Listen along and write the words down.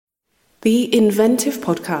The Inventive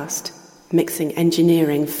Podcast, mixing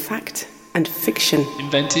engineering fact and fiction.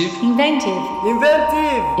 Inventive.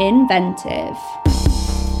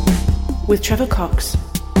 With Trevor Cox,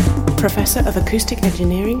 Professor of Acoustic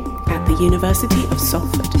Engineering at the University of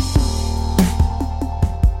Salford.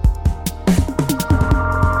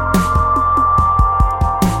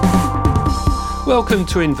 Welcome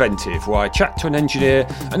to Inventive, where I chat to an engineer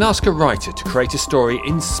and ask a writer to create a story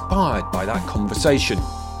inspired by that conversation.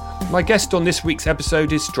 My guest on this week's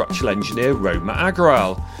episode is structural engineer Roma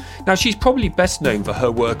Agrawal. Now, she's probably best known for her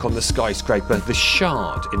work on the skyscraper The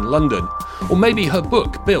Shard in London, or maybe her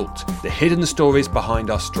book, Built, The Hidden Stories Behind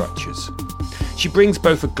Our Structures. She brings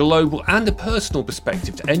both a global and a personal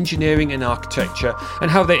perspective to engineering and architecture and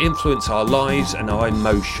how they influence our lives and our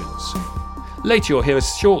emotions. Later you'll hear a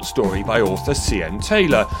short story by author C.M.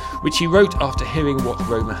 Taylor, which he wrote after hearing what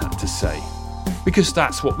Roma had to say. Because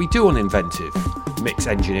that's what we do on Inventive, mix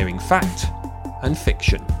engineering fact and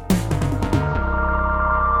fiction.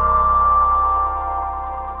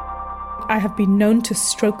 I have been known to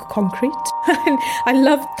stroke concrete. I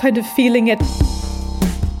love kind of feeling it.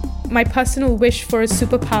 My personal wish for a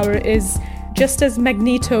superpower is just as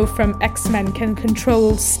Magneto from X-Men can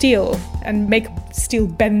control steel and make steel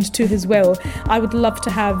bend to his will, I would love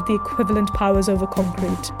to have the equivalent powers over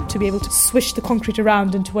concrete, to be able to swish the concrete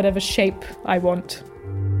around into whatever shape I want.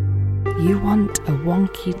 You want a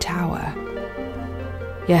wonky tower?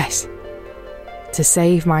 Yes, to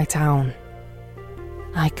save my town.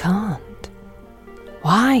 I can't.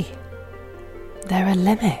 Why? There are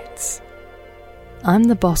limits. I'm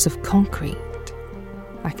the boss of concrete.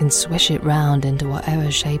 I can swish it round into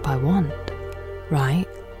whatever shape I want, right?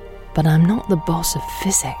 But I'm not the boss of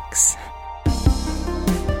physics.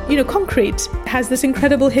 You know, concrete has this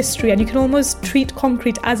incredible history, and you can almost treat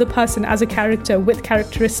concrete as a person, as a character with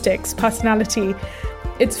characteristics, personality.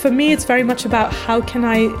 For me, it's very much about how can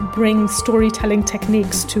I bring storytelling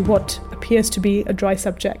techniques to what appears to be a dry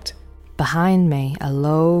subject. Behind me, a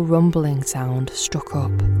low rumbling sound struck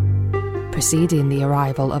up, preceding the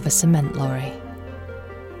arrival of a cement lorry.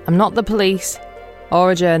 I'm not the police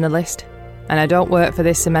or a journalist, and I don't work for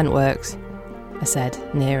this cement works, I said,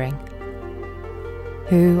 nearing.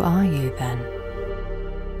 Who are you then?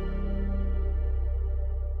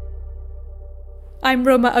 I'm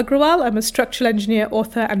Roma Agrawal. I'm a structural engineer,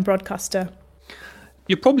 author and broadcaster.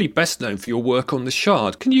 You're probably best known for your work on The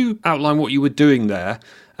Shard. Can you outline what you were doing there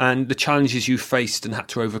and the challenges you faced and had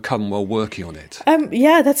to overcome while working on it?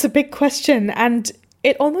 Yeah, that's a big question. And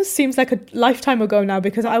it almost seems like a lifetime ago now,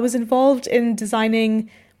 because I was involved in designing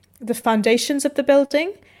the foundations of the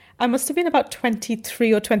building. I must have been about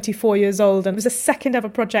 23 or 24 years old, and it was the second ever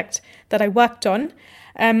project that I worked on.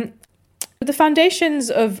 The foundations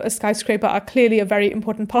of a skyscraper are clearly a very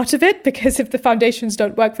important part of it, because if the foundations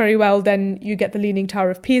don't work very well, then you get the Leaning Tower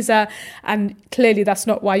of Pisa, and clearly that's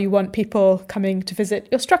not why you want people coming to visit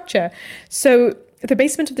your structure. So the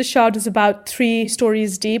basement of the Shard is about 3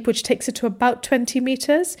 stories deep, which takes it to about 20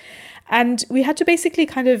 metres. And we had to basically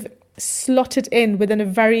kind of slot it in within a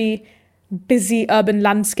very busy urban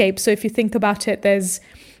landscape. So if you think about it, there's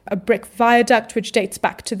a brick viaduct which dates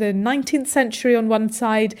back to the 19th century on one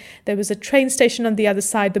side. There was a train station on the other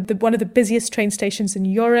side, one of the busiest train stations in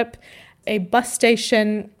Europe, a bus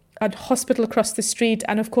station, a hospital across the street,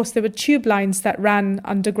 and of course there were tube lines that ran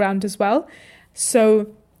underground as well.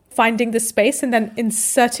 So finding the space and then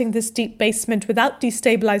inserting this deep basement without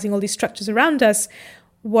destabilizing all these structures around us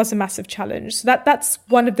was a massive challenge. So that's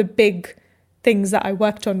one of the big things that I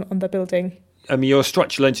worked on the building. I mean, you're a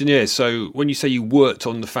structural engineer, so when you say you worked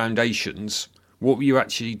on the foundations, what were you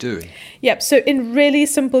actually doing? Yep, so in really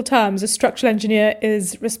simple terms, a structural engineer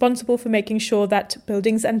is responsible for making sure that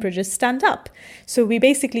buildings and bridges stand up. So we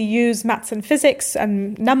basically use maths and physics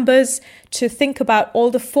and numbers to think about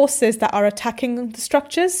all the forces that are attacking the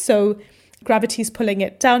structures. So gravity is pulling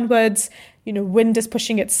it downwards, wind is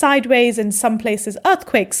pushing it sideways. In some places,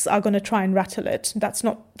 earthquakes are going to try and rattle it. That's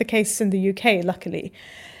not the case in the UK, luckily.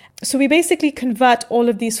 So we basically convert all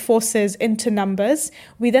of these forces into numbers.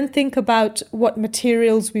 We then think about what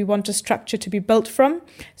materials we want a structure to be built from.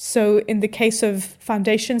 So in the case of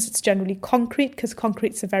foundations, it's generally concrete, because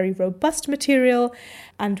concrete's a very robust material,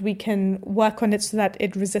 and we can work on it so that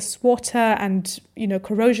it resists water and,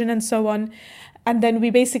 corrosion and so on. And then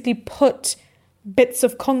we basically put bits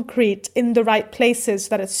of concrete in the right places so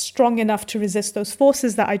that it's strong enough to resist those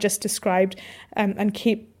forces that I just described, and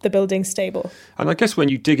keep the building stable. And I guess when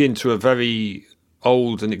you dig into a very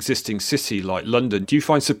old and existing city like London, do you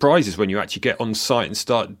find surprises when you actually get on site and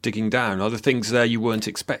start digging down? Are there things there you weren't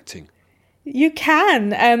expecting? You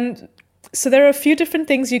can. So there are a few different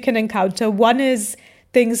things you can encounter. One is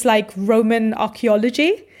things like Roman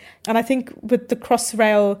archaeology. And I think with the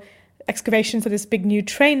Crossrail excavation for this big new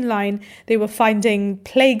train line, they were finding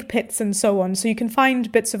plague pits and so on. So you can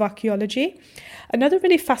find bits of archaeology. Another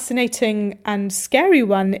really fascinating and scary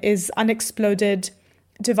one is unexploded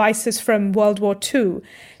devices from World War II.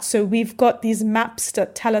 So we've got these maps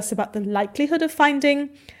that tell us about the likelihood of finding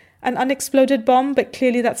an unexploded bomb, but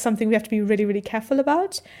clearly that's something we have to be really, really careful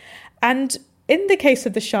about. And in the case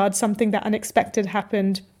of the Shard, something that unexpected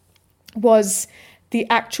happened was the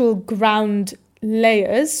actual ground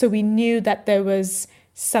layers. So we knew that there was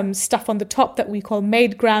some stuff on the top that we call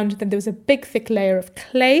made ground, then there was a big thick layer of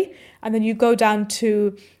clay, and then you go down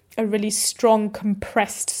to a really strong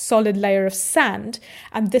compressed solid layer of sand,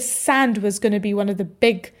 and this sand was going to be one of the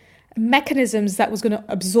big mechanisms that was going to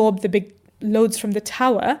absorb the big loads from the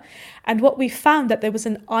tower. And what we found that there was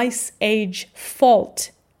an ice age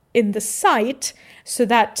fault in the site, so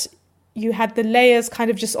that you had the layers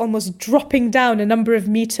kind of just almost dropping down a number of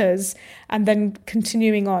meters and then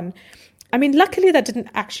continuing on. I mean, luckily that didn't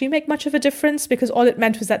actually make much of a difference, because all it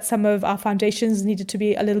meant was that some of our foundations needed to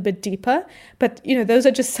be a little bit deeper. But, you know, those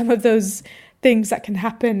are just some of those things that can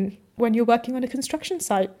happen when you're working on a construction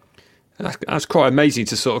site. That's quite amazing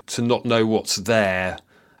to not know what's there.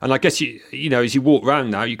 And I guess, you know, as you walk around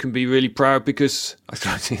now, you can be really proud because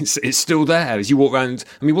it's still there. As you walk around,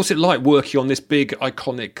 I mean, what's it like working on this big,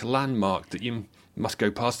 iconic landmark that you must go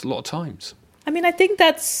past a lot of times? I mean, I think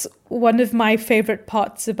that's one of my favourite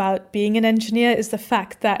parts about being an engineer, is the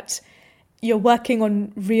fact that you're working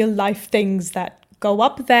on real life things that go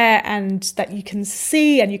up there and that you can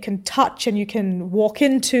see and you can touch and you can walk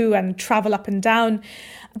into and travel up and down,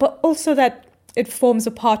 but also that it forms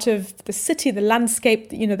a part of the city, the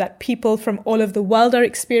landscape, you know, that people from all over the world are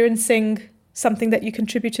experiencing something that you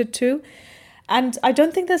contributed to. And I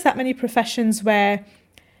don't think there's that many professions where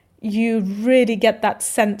you really get that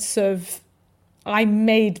sense of, I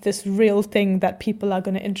made this real thing that people are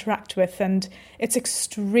going to interact with. And it's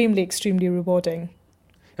extremely, extremely rewarding.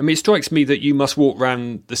 I mean, it strikes me that you must walk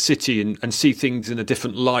around the city and see things in a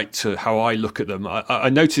different light to how I look at them. I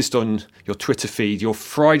noticed on your Twitter feed, your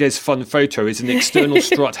Friday's Fun photo is an external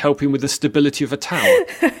strut helping with the stability of a tower.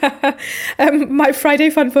 My Friday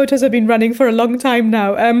Fun photos have been running for a long time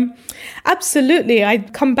now. Absolutely. I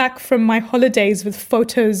come back from my holidays with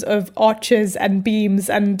photos of arches and beams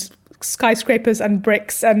and skyscrapers and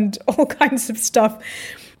bricks and all kinds of stuff.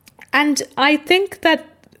 And I think that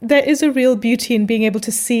there is a real beauty in being able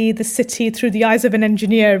to see the city through the eyes of an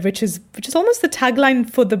engineer, which is almost the tagline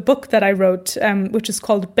for the book that I wrote, which is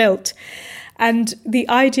called Built. And the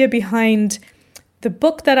idea behind the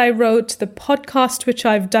book that I wrote, the podcast which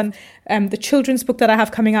I've done, the children's book that I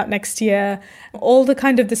have coming out next year, all the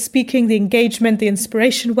kind of the speaking, the engagement, the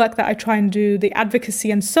inspiration work that I try and do, the advocacy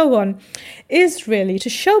and so on, is really to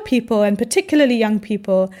show people, and particularly young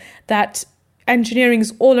people, that engineering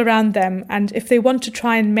is all around them, and if they want to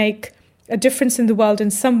try and make a difference in the world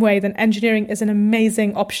in some way, then engineering is an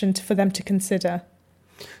amazing option for them to consider.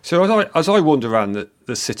 So as I wander around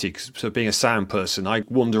the city, so being a sound person, I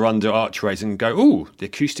wander under archways and go, "Oh, the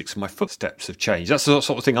acoustics of my footsteps have changed." That's the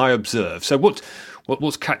sort of thing I observe. So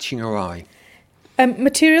what's catching your eye?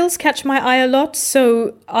 Materials catch my eye a lot.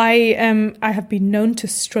 So I have been known to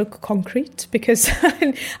stroke concrete because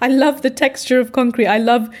I love the texture of concrete. I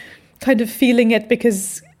love kind of feeling it,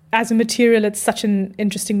 because as a material, it's such an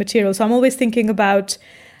interesting material. So I'm always thinking about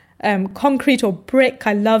concrete or brick.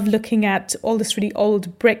 I love looking at all this really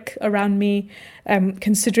old brick around me,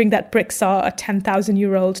 considering that bricks are a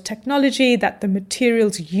 10,000-year-old technology, that the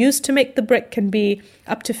materials used to make the brick can be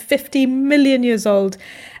up to 50 million years old.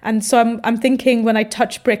 And so I'm thinking when I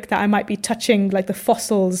touch brick that I might be touching like the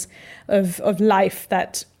fossils of life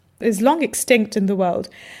that is long extinct in the world.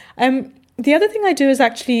 The other thing I do is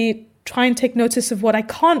actually try and take notice of what I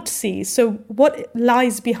can't see. So what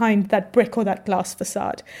lies behind that brick or that glass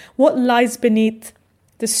facade? What lies beneath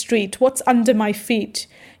the street? What's under my feet?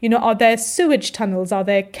 You know, are there sewage tunnels? Are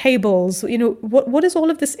there cables? You know, what is all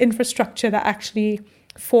of this infrastructure that actually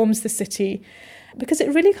forms the city? Because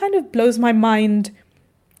it really kind of blows my mind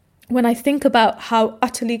when I think about how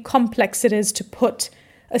utterly complex it is to put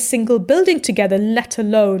a single building together, let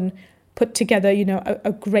alone put together, you know,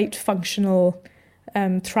 a great functional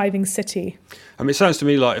thriving city. I mean, it sounds to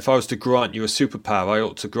me like if I was to grant you a superpower, I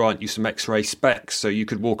ought to grant you some X-ray specs so you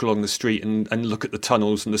could walk along the street and look at the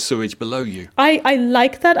tunnels and the sewage below you. I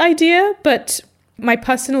like that idea, but my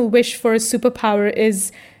personal wish for a superpower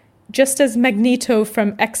is just as Magneto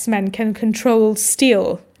from X-Men can control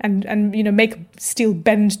steel and you know, make steel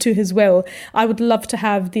bend to his will, I would love to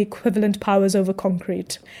have the equivalent powers over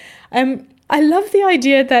concrete. I love the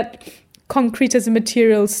idea that concrete as a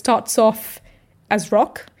material starts off as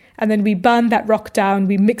rock, and then we burn that rock down,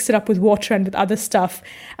 we mix it up with water and with other stuff,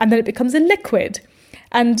 and then it becomes a liquid.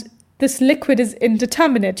 And this liquid is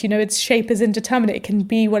indeterminate, its shape is indeterminate. It can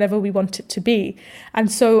be whatever we want it to be. And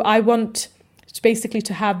so I want basically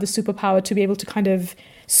to have the superpower to be able to kind of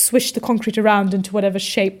swish the concrete around into whatever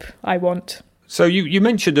shape I want. So you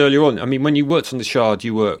mentioned earlier on, when you worked on the Shard,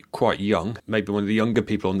 you were quite young, maybe one of the younger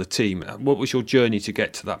people on the team. What was your journey to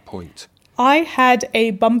get to that point? I had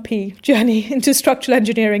a bumpy journey into structural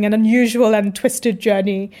engineering, an unusual and twisted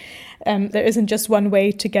journey. There isn't just one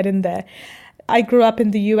way to get in there. I grew up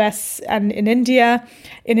in the US and in India.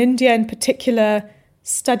 In India in particular,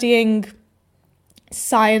 studying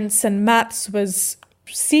science and maths was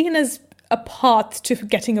seen as a path to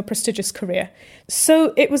getting a prestigious career.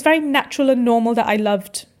 So it was very natural and normal that I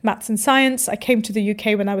loved maths and science. I came to the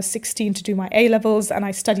UK when I was 16 to do my A-levels, and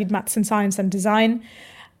I studied maths and science and design.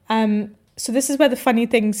 So this is where the funny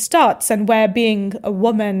thing starts, and where being a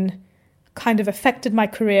woman kind of affected my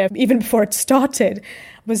career even before it started,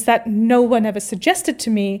 was that no one ever suggested to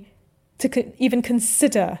me to even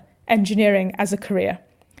consider engineering as a career.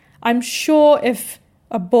 I'm sure if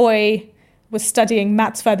a boy was studying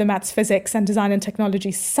further maths, physics, and design and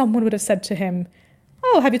technology, someone would have said to him,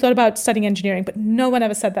 "Oh, have you thought about studying engineering?" But no one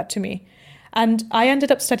ever said that to me. And I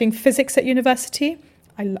ended up studying physics at university.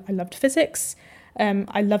 I loved physics.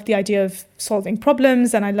 I loved the idea of solving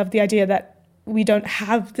problems, and I loved the idea that we don't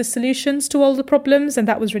have the solutions to all the problems, and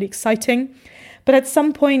that was really exciting. But at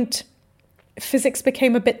some point, physics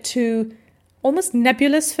became a bit too almost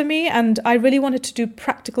nebulous for me, and I really wanted to do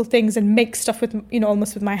practical things and make stuff with,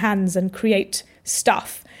 almost with my hands and create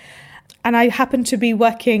stuff. And I happened to be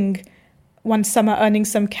working one summer earning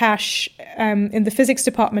some cash in the physics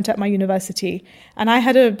department at my university. And I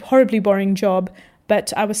had a horribly boring job,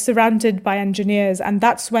 but I was surrounded by engineers. And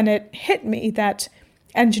that's when it hit me that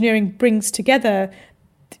engineering brings together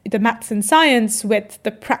the maths and science with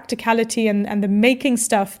the practicality and the making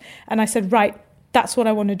stuff. And I said, right, that's what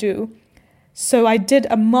I want to do. So I did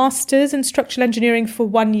a master's in structural engineering for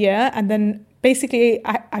 1 year. And then basically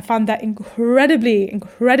I found that incredibly,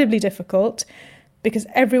 incredibly difficult because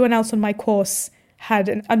everyone else on my course had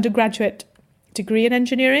an undergraduate degree in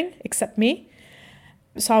engineering except me.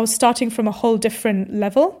 So I was starting from a whole different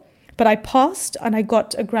level. But I passed and I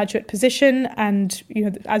got a graduate position. And,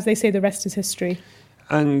 as they say, the rest is history.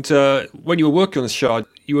 And when you were working on the Shard,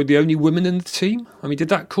 you were the only woman in the team? Did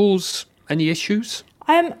that cause any issues?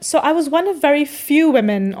 So I was one of very few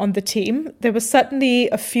women on the team. There were certainly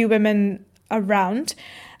a few women around.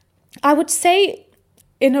 I would say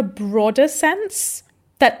in a broader sense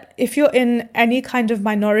that if you're in any kind of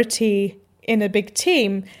minority in a big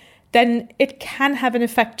team, then it can have an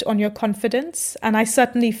effect on your confidence. And I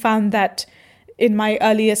certainly found that in my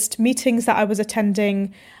earliest meetings that I was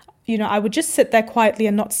attending, I would just sit there quietly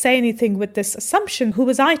and not say anything with this assumption, who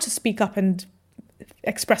was I to speak up and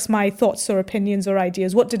express my thoughts or opinions or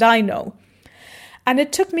ideas? What did I know? And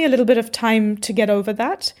it took me a little bit of time to get over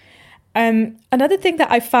that. Another thing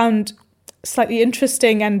that I found slightly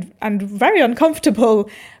interesting and very uncomfortable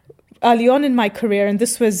early on in my career, and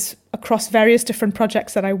this was across various different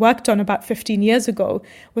projects that I worked on about 15 years ago,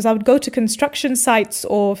 was I would go to construction sites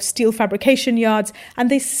or steel fabrication yards, and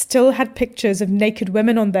they still had pictures of naked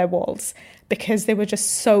women on their walls because they were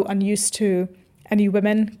just so unused to any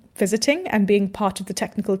women visiting and being part of the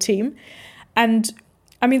technical team. And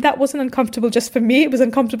that wasn't uncomfortable just for me. It was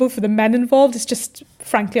uncomfortable for the men involved. It's just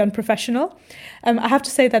frankly unprofessional. I have to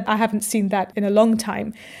say that I haven't seen that in a long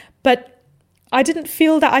time. But I didn't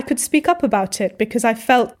feel that I could speak up about it because I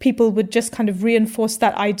felt people would just kind of reinforce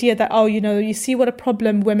that idea that, you see what a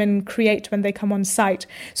problem women create when they come on site.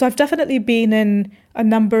 So I've definitely been in a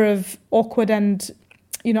number of awkward and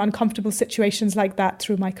uncomfortable situations like that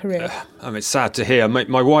through my career. It's sad to hear.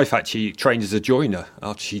 My wife actually trained as a joiner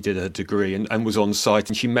after she did her degree and was on site,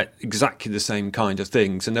 and she met exactly the same kind of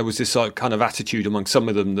things. And there was this kind of attitude among some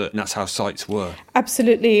of them that that's how sites were.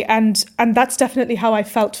 Absolutely. And that's definitely how I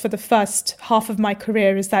felt for the first half of my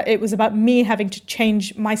career, is that it was about me having to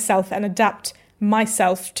change myself and adapt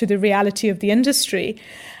myself to the reality of the industry.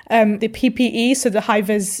 The PPE, so the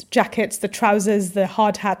high-vis jackets, the trousers, the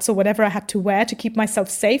hard hats, or whatever I had to wear to keep myself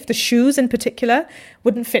safe, the shoes in particular,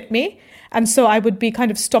 wouldn't fit me. And so I would be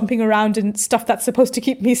kind of stomping around in stuff that's supposed to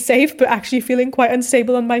keep me safe, but actually feeling quite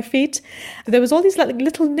unstable on my feet. There was all these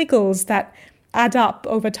little niggles that add up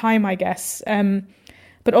over time, I guess.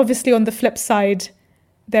 But obviously on the flip side,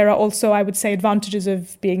 there are also, I would say, advantages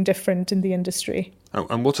of being different in the industry. Oh,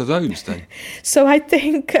 and what are those then? So I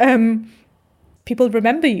think people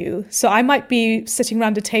remember you. So I might be sitting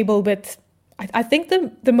around a table with, I think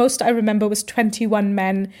the most I remember was 21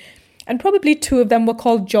 men. And probably 2 of them were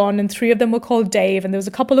called John and 3 of them were called Dave. And there was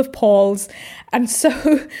a couple of Pauls. And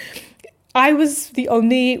so I was the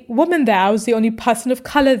only woman there. I was the only person of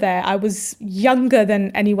colour there. I was younger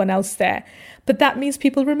than anyone else there. But that means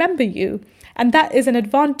people remember you. And that is an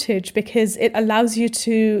advantage because it allows you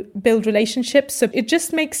to build relationships. So it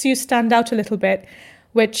just makes you stand out a little bit,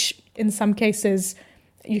 which in some cases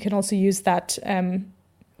you can also use that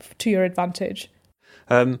to your advantage.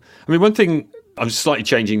 One thing, I'm slightly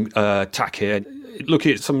changing tack here.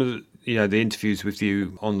 Looking at some of the interviews with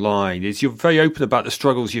you online, is you're very open about the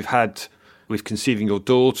struggles you've had with conceiving your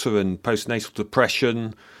daughter and postnatal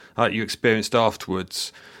depression you experienced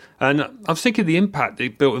afterwards. And I was thinking the impact the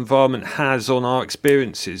built environment has on our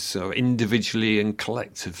experiences, so individually and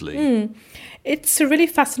collectively. It's a really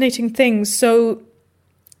fascinating thing. So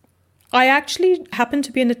I actually happened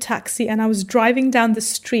to be in a taxi and I was driving down the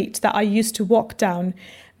street that I used to walk down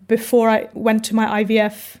before I went to my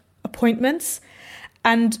IVF appointments,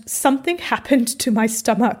 and something happened to my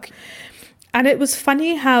stomach. And it was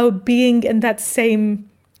funny how being in that same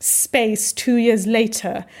space 2 years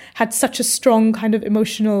later had such a strong kind of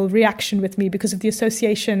emotional reaction with me because of the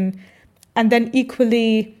association. And then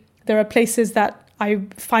equally, there are places that I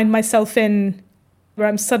find myself in where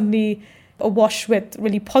I'm suddenly awash with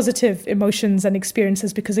really positive emotions and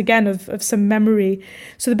experiences because, again, of some memory.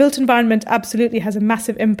 So the built environment absolutely has a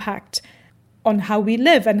massive impact on how we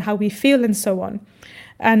live and how we feel and so on.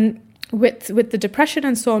 And with the depression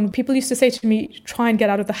and so on, people used to say to me, try and get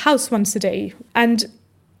out of the house once a day. And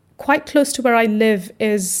quite close to where I live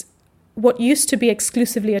is what used to be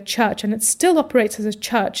exclusively a church, and it still operates as a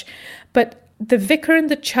church. But the vicar in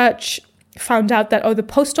the church found out that, the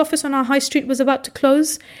post office on our high street was about to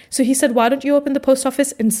close. So he said, why don't you open the post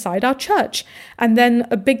office inside our church? And then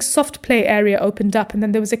a big soft play area opened up, and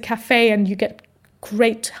then there was a cafe, and you get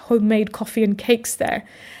great homemade coffee and cakes there.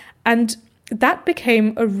 And that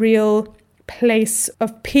became a real place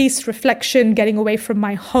of peace, reflection, getting away from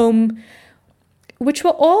my home, which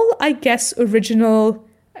were all, I guess, original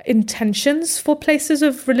intentions for places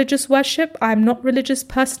of religious worship. I'm not religious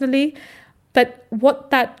personally, but what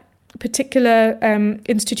that particular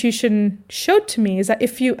institution showed to me is that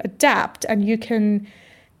if you adapt and you can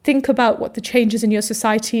think about what the changes in your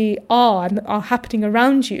society are and are happening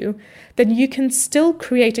around you, then you can still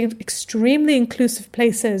create extremely inclusive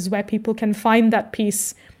places where people can find that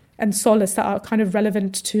peace and solace that are kind of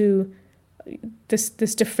relevant to this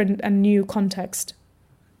different and new context.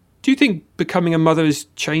 Do you think becoming a mother has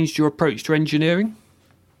changed your approach to engineering?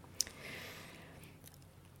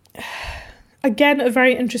 Again, a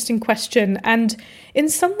very interesting question. And in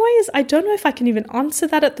some ways, I don't know if I can even answer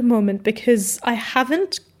that at the moment because I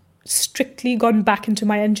haven't strictly gone back into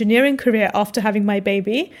my engineering career after having my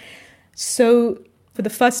baby. So for the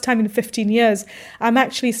first time in 15 years, I'm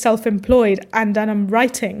actually self-employed and I'm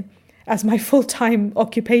writing as my full-time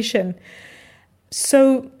occupation.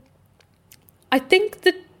 So I think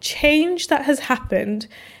the change that has happened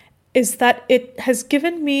is that it has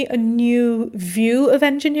given me a new view of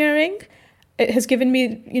engineering. It has given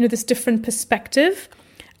me, this different perspective.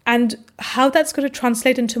 And how that's going to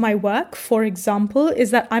translate into my work, for example,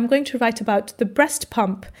 is that I'm going to write about the breast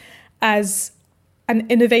pump as an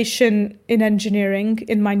innovation in engineering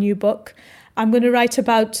in my new book. I'm going to write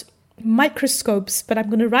about microscopes, but I'm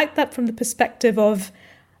going to write that from the perspective of,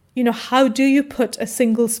 how do you put a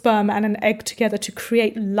single sperm and an egg together to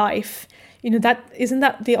create life? Isn't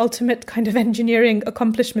that the ultimate kind of engineering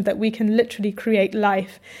accomplishment, that we can literally create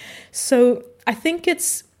life? So I think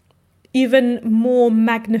it's even more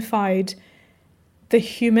magnified the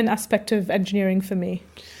human aspect of engineering for me.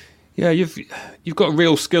 Yeah, you've got a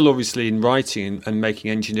real skill, obviously, in writing and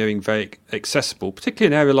making engineering very accessible, particularly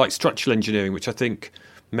in an area like structural engineering, which I think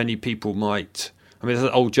many people might... there's an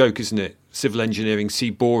old joke, isn't it? Civil engineering, see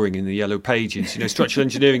boring in the yellow pages. Structural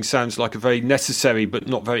engineering sounds like a very necessary but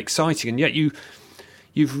not very exciting, and yet you've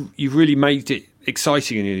really made it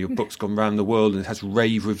exciting, and your book's gone around the world and it has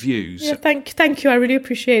rave reviews. Yeah, thank you. I really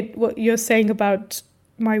appreciate what you're saying about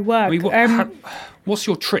my work. What's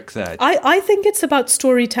your trick there? I think it's about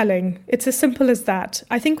storytelling. It's as simple as that.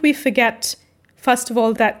 I think we forget, first of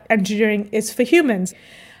all, that engineering is for humans,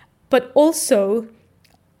 but also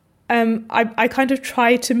I kind of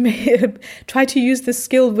try to use this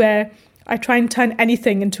skill where I try and turn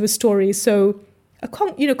anything into a story. So,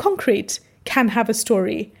 concrete can have a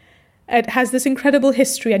story. It has this incredible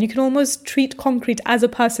history, and you can almost treat concrete as a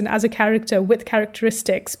person, as a character with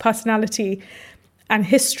characteristics, personality, and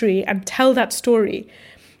history, and tell that story.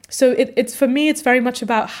 So it's for me, it's very much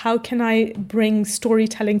about how can I bring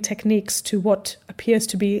storytelling techniques to what appears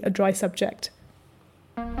to be a dry subject.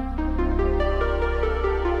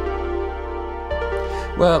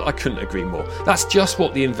 Well, I couldn't agree more. That's just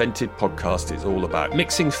what the Inventive podcast is all about,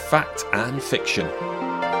 mixing fact and fiction.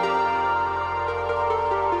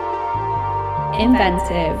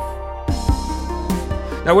 Inventive.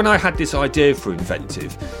 Now, when I had this idea for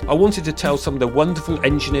Inventive, I wanted to tell some of the wonderful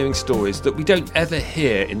engineering stories that we don't ever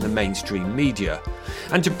hear in the mainstream media,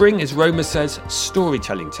 and to bring, as Roma says,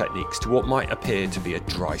 storytelling techniques to what might appear to be a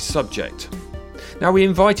dry subject. Now, we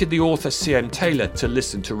invited the author C.M. Taylor to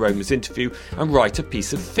listen to Roma's interview and write a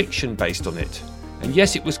piece of fiction based on it. And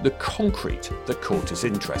yes, it was the concrete that caught his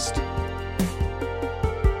interest.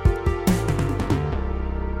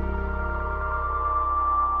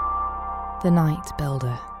 The Night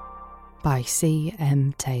Builder by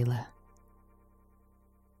C.M. Taylor.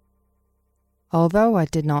 Although I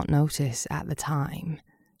did not notice at the time,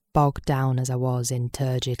 bogged down as I was in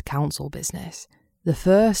turgid council business, the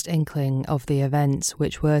first inkling of the events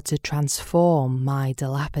which were to transform my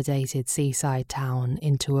dilapidated seaside town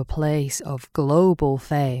into a place of global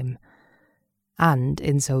fame, and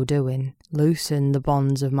in so doing loosen the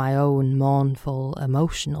bonds of my own mournful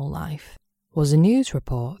emotional life, was a news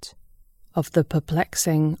report of the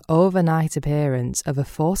perplexing overnight appearance of a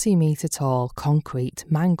 40-metre tall concrete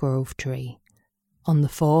mangrove tree on the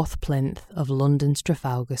fourth plinth of London's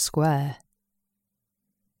Trafalgar Square.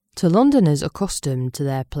 To Londoners accustomed to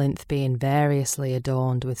their plinth being variously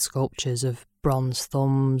adorned with sculptures of bronze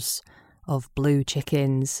thumbs, of blue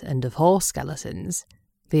chickens, and of horse skeletons,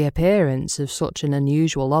 the appearance of such an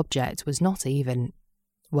unusual object was not even,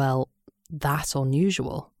 well, that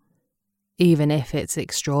unusual. Even if its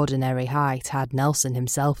extraordinary height had Nelson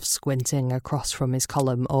himself squinting across from his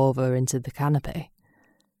column over into the canopy.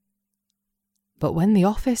 But when the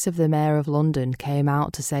office of the Mayor of London came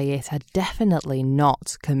out to say it had definitely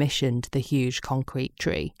not commissioned the huge concrete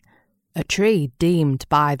tree, a tree deemed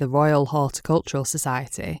by the Royal Horticultural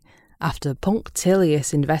Society, after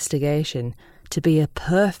punctilious investigation, to be a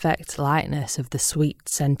perfect likeness of the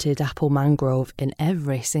sweet-scented apple mangrove in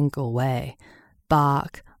every single way,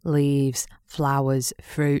 bark, leaves, flowers,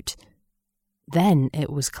 fruit, then it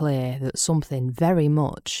was clear that something very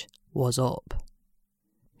much was up.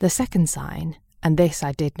 The second sign, and this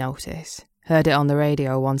I did notice, heard it on the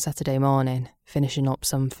radio one Saturday morning, finishing up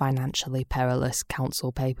some financially perilous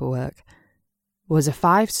council paperwork, was a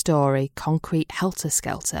 5-storey concrete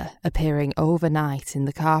helter-skelter appearing overnight in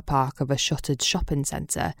the car park of a shuttered shopping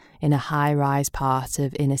centre in a high-rise part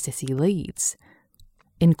of inner-city Leeds.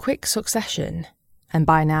 In quick succession, and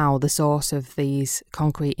by now the source of these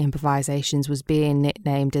concrete improvisations was being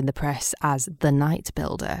nicknamed in the press as the Night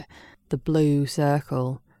Builder, the Blue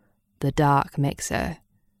Circle, the Dark Mixer,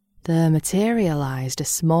 there materialised a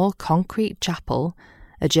small concrete chapel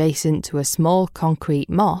adjacent to a small concrete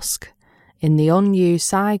mosque in the unused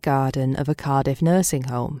side garden of a Cardiff nursing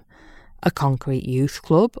home, a concrete youth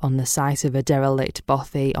club on the site of a derelict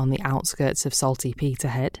bothy on the outskirts of Salty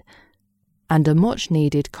Peterhead, and a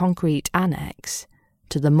much-needed concrete annex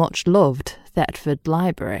to the much-loved Thetford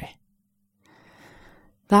Library.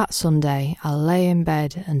 That Sunday I lay in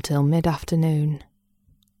bed until mid-afternoon,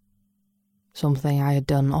 something I had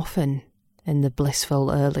done often in the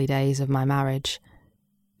blissful early days of my marriage,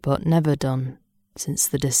 but never done since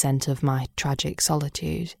the descent of my tragic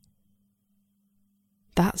solitude.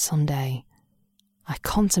 That Sunday, I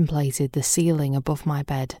contemplated the ceiling above my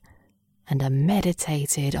bed, and I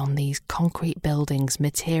meditated on these concrete buildings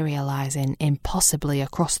materialising impossibly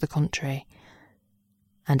across the country,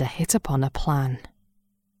 and I hit upon a plan.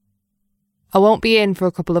 I won't be in for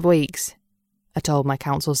a couple of weeks, I told my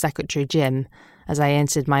council secretary Jim as I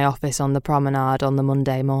entered my office on the promenade on the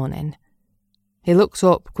Monday morning. He looked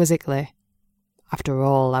up quizzically. After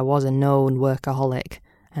all, I was a known workaholic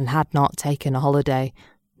and had not taken a holiday,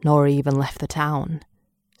 nor even left the town,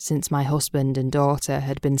 since my husband and daughter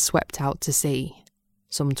had been swept out to sea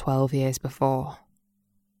some 12 years before.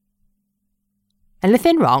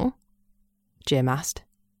 "Anything wrong?" Jim asked.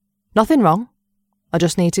 "Nothing wrong. I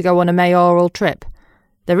just need to go on a mayoral trip.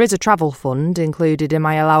 There is a travel fund included in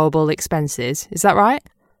my allowable expenses, is that right?"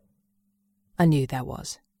 I knew there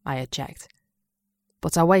was, I had checked,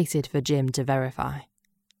 but I waited for Jim to verify.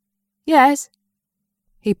 "Yes."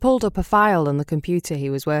 He pulled up a file on the computer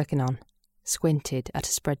he was working on, squinted at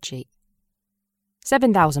a spreadsheet.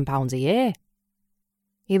 £7,000 a year.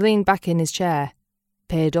 He leaned back in his chair,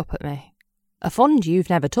 peered up at me. "A fund you've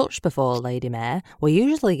never touched before, Lady Mayor. We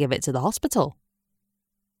usually give it to the hospital."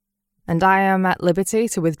 "And I am at liberty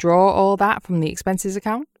to withdraw all that from the expenses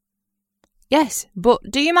account?" Yes,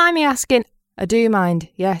 but do you mind me asking? I do mind,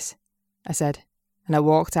 yes, I said, and I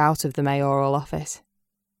walked out of the mayoral office.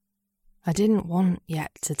 I didn't want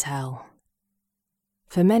yet to tell.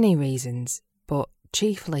 For many reasons, but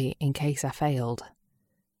chiefly in case I failed.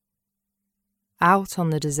 Out on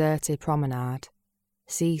the deserted promenade,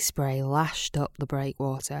 sea spray lashed up the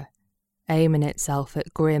breakwater, aiming itself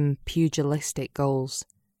at grim, pugilistic goals.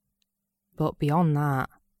 But beyond that,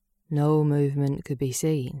 no movement could be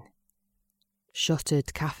seen.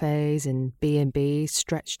 Shuttered cafes and B&Bs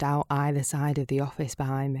stretched out either side of the office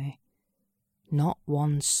behind me. Not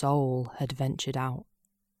one soul had ventured out.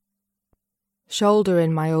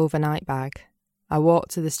 Shouldering my overnight bag, I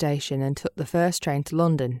walked to the station and took the first train to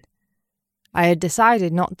London. I had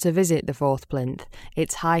decided not to visit the Fourth Plinth.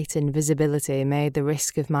 Its height and visibility made the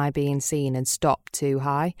risk of my being seen and stopped too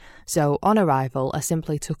high, so on arrival I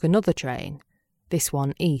simply took another train, this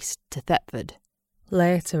one east to Thetford,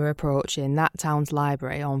 later approaching that town's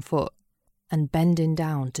library on foot and bending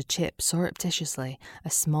down to chip surreptitiously a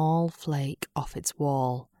small flake off its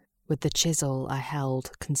wall with the chisel I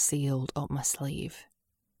held concealed up my sleeve.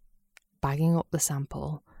 Bagging up the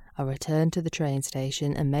sample, I returned to the train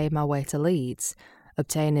station and made my way to Leeds,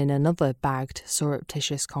 obtaining another bagged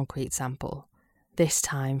surreptitious concrete sample, this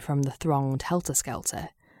time from the thronged Helter Skelter,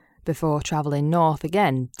 before travelling north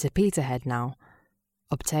again to Peterhead now,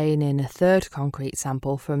 obtaining a third concrete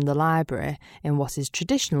sample from the library in what is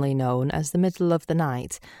traditionally known as the middle of the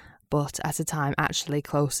night, but at a time actually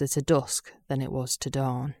closer to dusk than it was to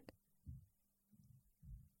dawn.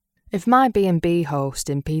 If my B&B host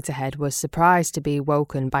in Peterhead was surprised to be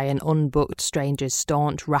woken by an unbooked stranger's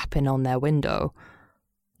staunch rapping on their window,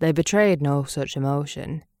 they betrayed no such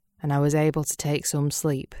emotion, and I was able to take some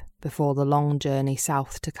sleep before the long journey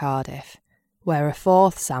south to Cardiff, where a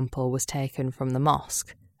fourth sample was taken from the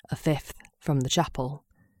mosque, a fifth from the chapel,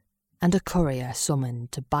 and a courier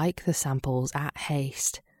summoned to bike the samples at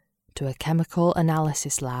haste to a chemical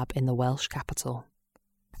analysis lab in the Welsh capital.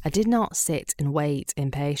 I did not sit and wait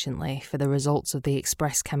impatiently for the results of the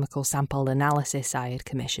express chemical sample analysis I had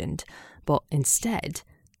commissioned, but instead,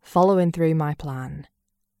 following through my plan,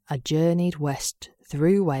 I journeyed west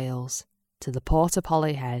through Wales to the port of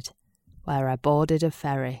Holyhead, where I boarded a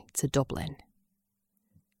ferry to Dublin.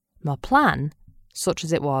 My plan, such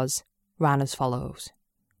as it was, ran as follows.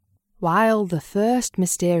 While the first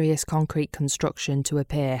mysterious concrete construction to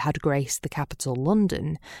appear had graced the capital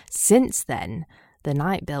London, since then, the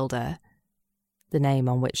Night Builder, the name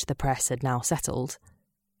on which the press had now settled,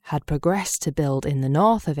 had progressed to build in the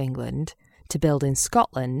north of England, to build in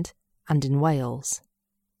Scotland and in Wales,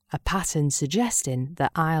 a pattern suggesting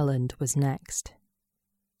that Ireland was next,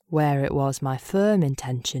 where it was my firm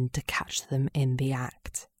intention to catch them in the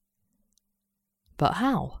act. But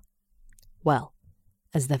how? Well,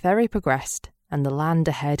 as the ferry progressed and the land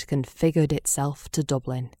ahead configured itself to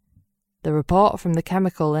Dublin, the report from the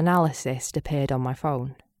chemical analyst appeared on my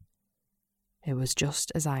phone. It was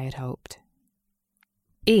just as I had hoped.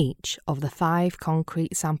 Each of the 5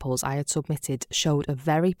 concrete samples I had submitted showed a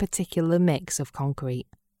very particular mix of concrete.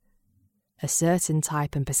 A certain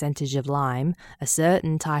type and percentage of lime, a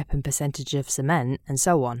certain type and percentage of cement, and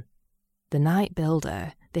so on. The Night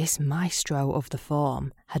Builder, this maestro of the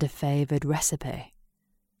form, had a favoured recipe.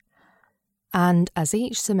 And as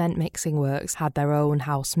each cement mixing works had their own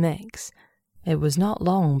house mix, it was not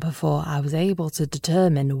long before I was able to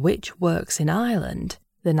determine which works in Ireland,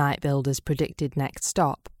 the Night Builder's predicted next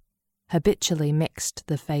stop, habitually mixed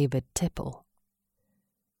the favoured tipple.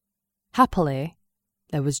 Happily,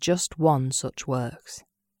 there was just one such works.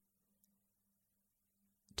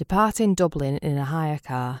 Departing Dublin in a hire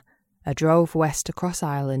car, I drove west across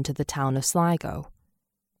Ireland to the town of Sligo,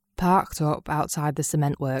 parked up outside the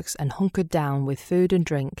cement works and hunkered down with food and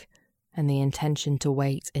drink and the intention to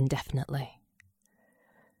wait indefinitely.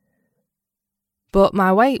 But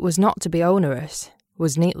my wait was not to be onerous,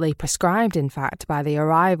 was neatly prescribed in fact by the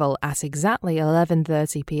arrival at exactly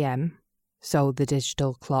 11:30 p.m, so the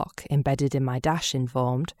digital clock embedded in my dash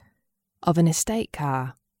informed, of an estate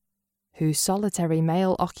car, whose solitary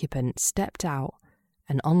male occupant stepped out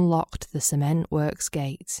and unlocked the cement works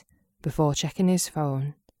gates before checking his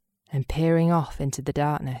phone and peering off into the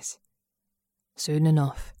darkness. Soon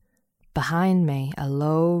enough, behind me a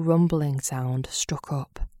low rumbling sound struck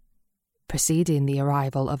up, preceding the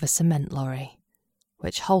arrival of a cement lorry,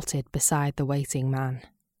 which halted beside the waiting man.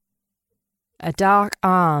 A dark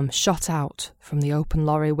arm shot out from the open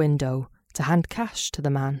lorry window to hand cash to the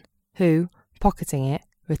man, who, pocketing it,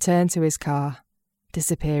 returned to his car,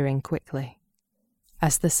 disappearing quickly.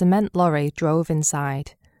 As the cement lorry drove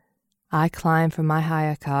inside, I climbed from my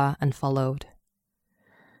hire car and followed.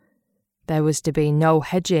 There was to be no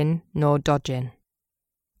hedging nor dodging.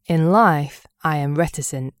 In life, I am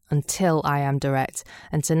reticent until I am direct,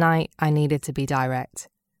 and tonight I needed to be direct.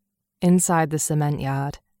 Inside the cement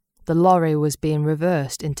yard, the lorry was being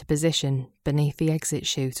reversed into position beneath the exit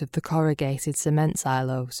chute of the corrugated cement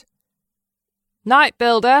silos. "Night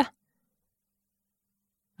builder!"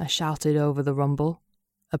 I shouted over the rumble,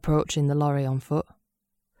 approaching the lorry on foot.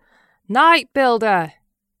 "Night builder!"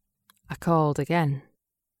 I called again.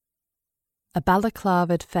 A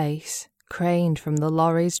balaclavaed face craned from the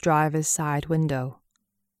lorry's driver's side window,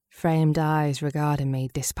 framed eyes regarding me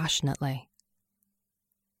dispassionately.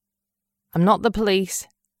 "I'm not the police,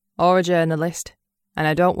 or a journalist, and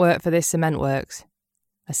I don't work for this cement works,"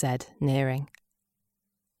 I said, nearing.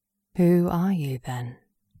 "Who are you, then?"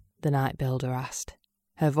 the night builder asked,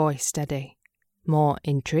 her voice steady, more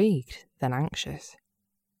intrigued than anxious.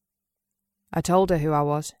 I told her who I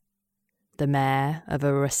was. The mayor of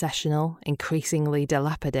a recessional, increasingly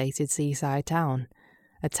dilapidated seaside town,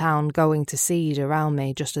 a town going to seed around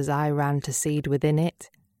me just as I ran to seed within it,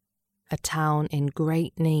 a town in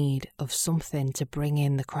great need of something to bring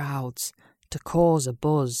in the crowds, to cause a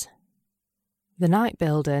buzz. The night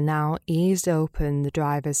builder now eased open the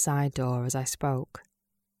driver's side door as I spoke.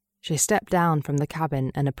 She stepped down from the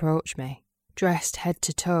cabin and approached me, dressed head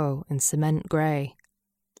to toe in cement grey,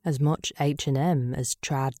 as much H&M as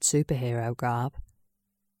trad superhero garb.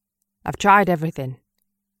 "I've tried everything,"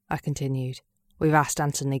 I continued. "We've asked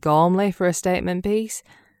Anthony Gormley for a statement piece.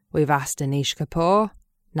 We've asked Anish Kapoor.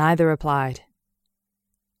 Neither replied."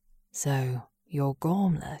 "So, you're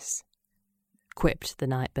Gormless," quipped the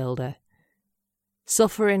night builder.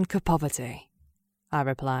 "Suffering poverty," I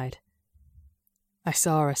replied. I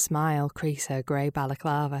saw a smile crease her grey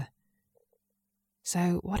balaclava.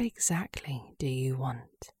 "So what exactly do you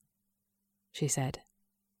want?" she said.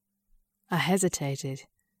 I hesitated,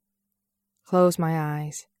 closed my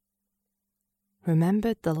eyes,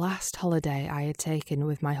 remembered the last holiday I had taken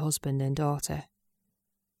with my husband and daughter,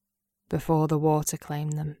 before the water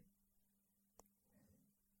claimed them.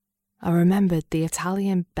 I remembered the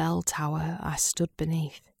Italian bell tower I stood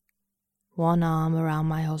beneath, one arm around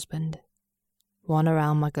my husband, one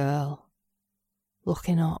around my girl,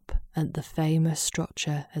 looking up at the famous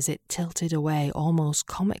structure as it tilted away almost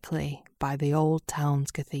comically by the old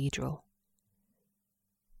town's cathedral.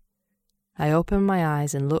 I opened my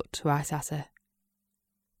eyes and looked right at her.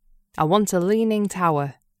 "I want a leaning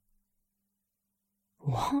tower."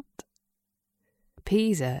 "What?"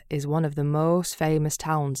 "Pisa is one of the most famous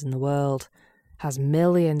towns in the world, has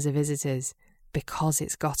millions of visitors because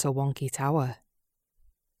it's got a wonky tower."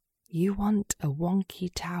 "You want a wonky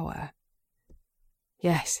tower?"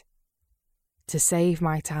 "Yes, to save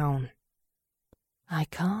my town." "I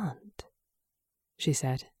can't," she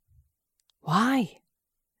said. "Why?"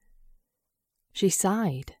 She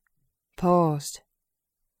sighed, paused.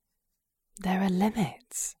 "There are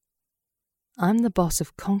limits. I'm the boss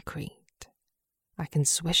of concrete. I can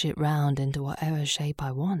swish it round into whatever shape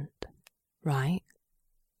I want, right?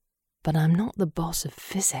 But I'm not the boss of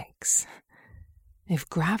physics. If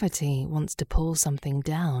gravity wants to pull something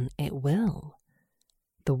down, it will.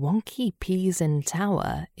 The wonky Pisan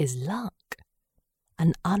tower is luck,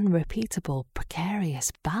 an unrepeatable,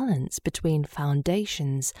 precarious balance between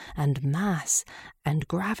foundations and mass and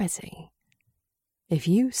gravity. If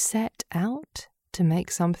you set out to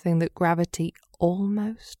make something that gravity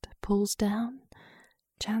almost pulls down,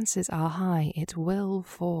 chances are high it will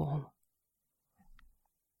fall."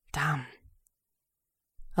 Damn.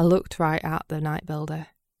 I looked right at the night builder,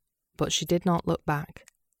 but she did not look back.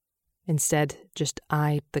 Instead, just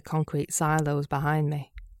eyed the concrete silos behind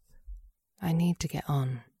me. "I need to get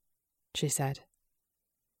on," she said.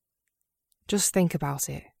 "Just think about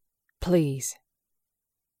it, please."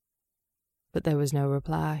 But there was no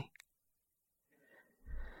reply.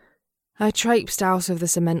 I traipsed out of the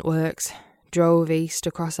cement works, drove east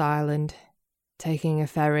across Ireland, taking a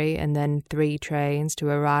ferry and then 3 trains to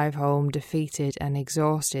arrive home defeated and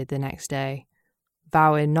exhausted the next day,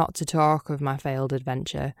 vowing not to talk of my failed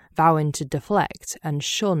adventure, vowing to deflect and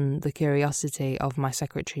shun the curiosity of my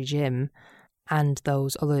secretary Jim and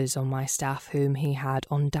those others on my staff whom he had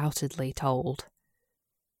undoubtedly told.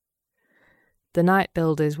 The night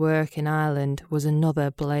builder's work in Ireland was another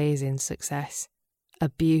blazing success, a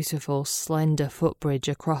beautiful, slender footbridge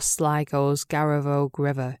across Sligo's Garavogue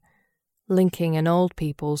River, linking an old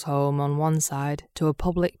people's home on one side to a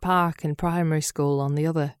public park and primary school on the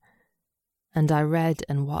other, and I read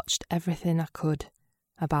and watched everything I could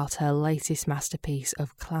about her latest masterpiece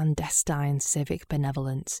of clandestine civic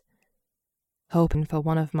benevolence, hoping for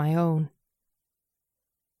one of my own.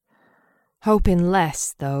 Hoping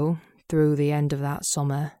less, though, through the end of that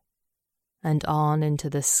summer and on into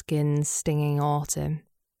the skin-stinging autumn,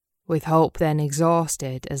 with hope then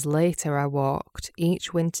exhausted as later I walked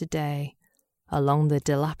each winter day along the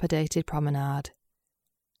dilapidated promenade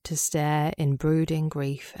to stare in brooding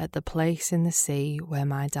grief at the place in the sea where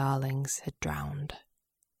my darlings had drowned.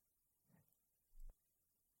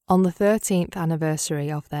 On the 13th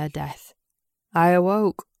anniversary of their death, I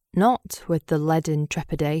awoke not with the leaden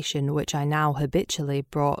trepidation which I now habitually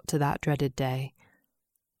brought to that dreaded day,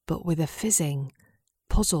 but with a fizzing,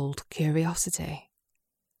 puzzled curiosity.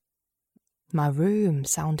 My room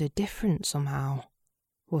sounded different somehow,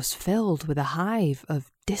 was filled with a hive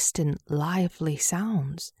of distant, lively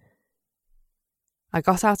sounds. I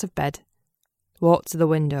got out of bed, walked to the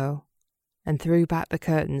window, and threw back the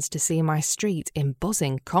curtains to see my street in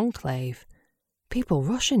buzzing conclave. People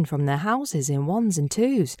rushing from their houses in ones and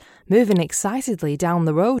twos, moving excitedly down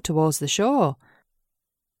the road towards the shore.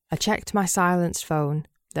 I checked my silenced phone.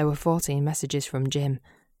 There were 14 messages from Jim,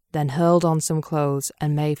 then hurled on some clothes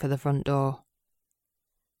and made for the front door.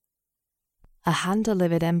 A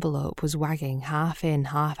hand-delivered envelope was wagging half in,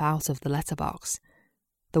 half out of the letterbox.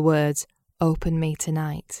 The words, "Open me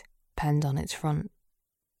tonight," penned on its front.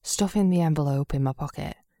 Stuffing the envelope in my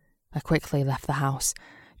pocket, I quickly left the house,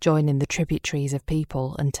 joining the tributaries of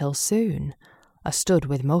people until soon I stood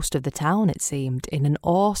with most of the town, it seemed, in an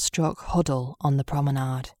awe-struck huddle on the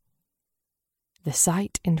promenade. The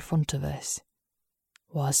sight in front of us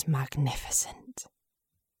was magnificent.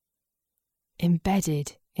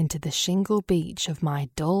 Embedded into the shingle beach of my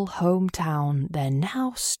dull hometown, there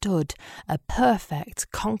now stood a perfect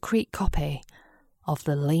concrete copy of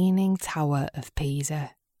the Leaning Tower of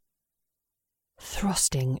Pisa.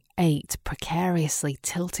 Thrusting 8 precariously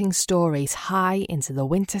tilting stories high into the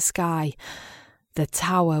winter sky, the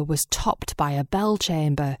tower was topped by a bell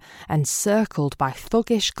chamber and circled by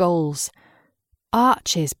thuggish gulls.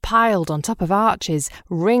 Arches piled on top of arches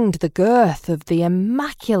ringed the girth of the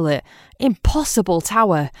immaculate, impossible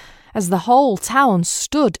tower as the whole town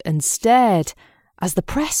stood and stared, as the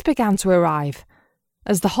press began to arrive,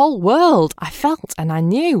 as the whole world, I felt and I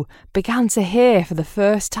knew, began to hear for the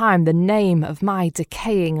first time the name of my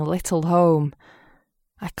decaying little home.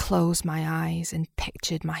 I closed my eyes and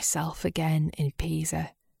pictured myself again in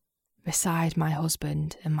Pisa, beside my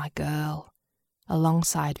husband and my girl,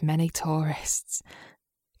 alongside many tourists,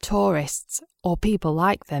 or people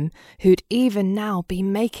like them, who'd even now be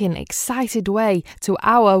making excited way to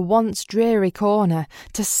our once dreary corner,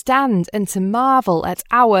 to stand and to marvel at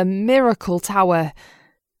our miracle tower,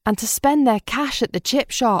 and to spend their cash at the chip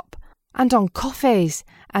shop, and on coffees,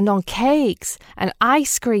 and on cakes, and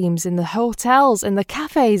ice creams in the hotels and the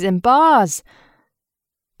cafes and bars.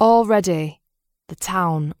 Already, the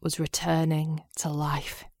town was returning to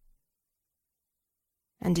life.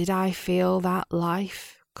 And did I feel that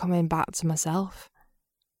life coming back to myself?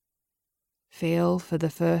 Feel for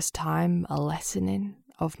the first time a lessening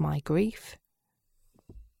of my grief?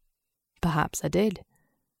 Perhaps I did,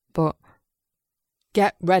 but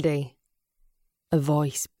 "Get ready," a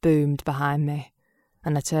voice boomed behind me,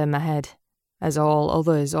 and I turned my head, as all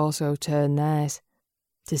others also turned theirs,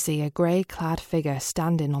 to see a grey-clad figure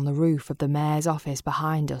standing on the roof of the mayor's office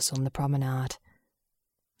behind us on the promenade.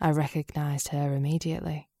 I recognised her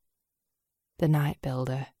immediately. The night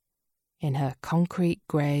builder, in her concrete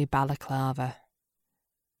grey balaclava.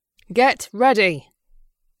 "Get ready,"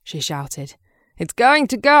 she shouted. "It's going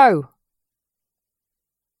to go!"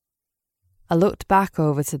 I looked back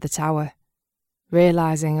over to the tower,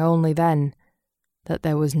 realising only then that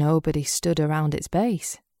there was nobody stood around its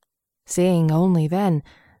base, seeing only then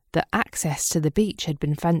that access to the beach had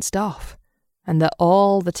been fenced off, and that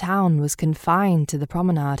all the town was confined to the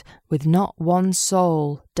promenade, with not one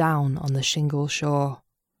soul down on the shingle shore.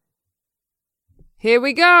 "Here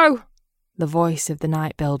we go!" the voice of the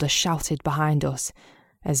night builder shouted behind us,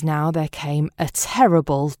 as now there came a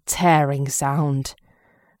terrible tearing sound.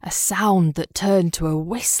 A sound that turned to a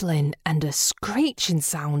whistling and a screeching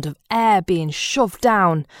sound of air being shoved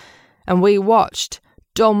down, and we watched,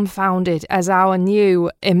 dumbfounded, as our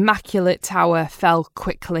new, immaculate tower fell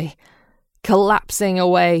quickly, collapsing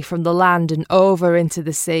away from the land and over into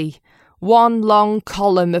the sea, one long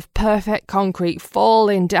column of perfect concrete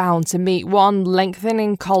falling down to meet one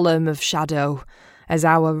lengthening column of shadow, as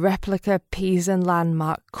our replica Pisan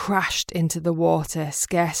landmark crashed into the water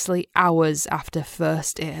scarcely hours after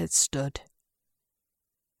first it had stood.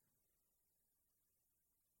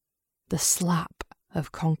 The slap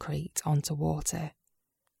of concrete onto water,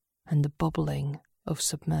 and the bubbling of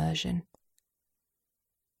submersion.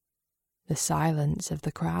 The silence of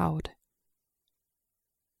the crowd.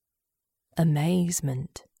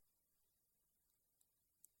 Amazement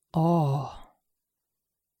awe.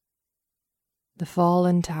 The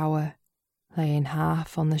fallen tower lay in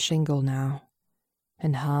half on the shingle now,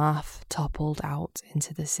 and half toppled out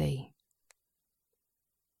into the sea.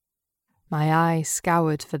 My eyes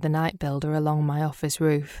scoured for the night builder along my office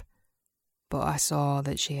roof, but I saw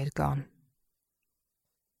that she had gone.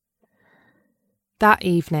 That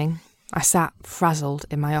evening, I sat frazzled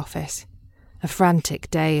in my office, a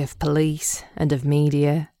frantic day of police and of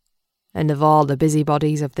media, and of all the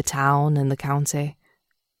busybodies of the town and the county,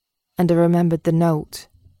 and I remembered the note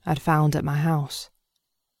I'd found at my house.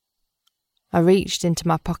 I reached into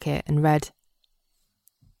my pocket and read,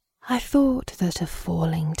 "I thought that a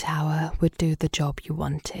falling tower would do the job you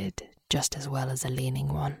wanted just as well as a leaning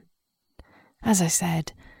one. As I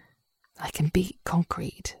said, I can beat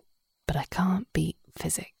concrete, but I can't beat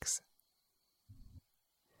physics."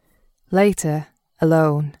 Later,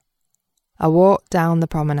 alone, I walked down the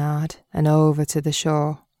promenade and over to the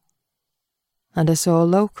shore, and I saw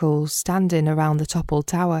locals standing around the toppled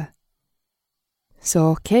tower.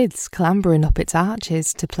 Saw kids clambering up its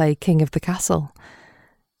arches to play King of the Castle.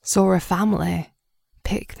 Saw a family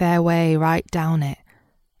pick their way right down it,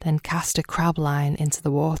 then cast a crab line into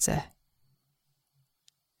the water.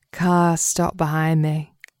 Cars stopped behind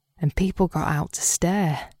me, and people got out to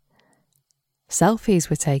stare. Selfies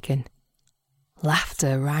were taken.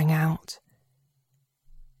 Laughter rang out.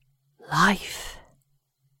 Life.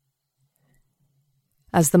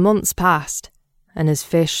 As the months passed, and as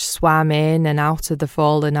fish swam in and out of the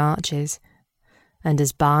fallen arches, and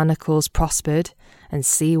as barnacles prospered and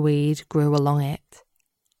seaweed grew along it,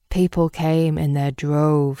 people came in their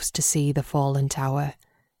droves to see the fallen tower,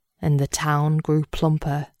 and the town grew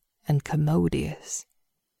plumper and commodious.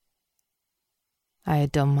 I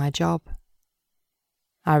had done my job.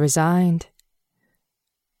 I resigned.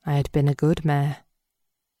 I had been a good mayor.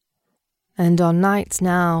 And on nights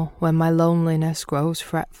now, when my loneliness grows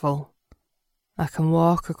fretful, I can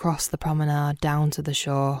walk across the promenade down to the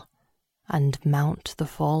shore and mount the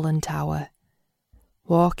fallen tower,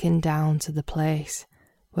 walking down to the place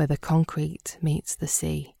where the concrete meets the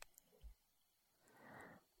sea.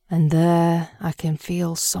 And there I can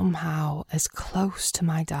feel somehow as close to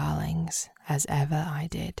my darlings as ever I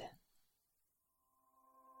did.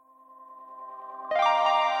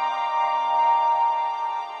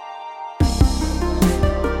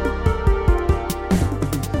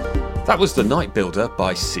 That was The Night Builder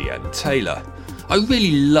by C.M. Taylor. I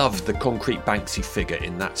really loved the concrete Banksy figure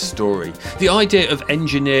in that story. The idea of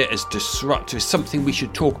engineer as disruptor is something we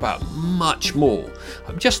should talk about much more.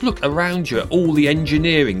 Just look around you at all the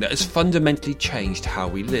engineering that has fundamentally changed how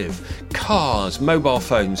we live. Cars, mobile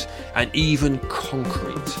phones, and even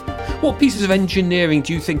concrete. What pieces of engineering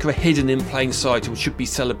do you think are hidden in plain sight and should be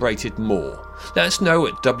celebrated more? Let us know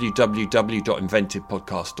at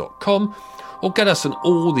www.inventivepodcast.com or get us on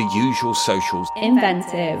all the usual socials.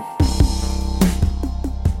 Inventive.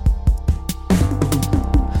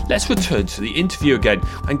 Let's return to the interview again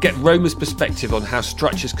and get Roma's perspective on how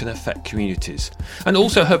structures can affect communities, and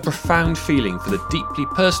also her profound feeling for the deeply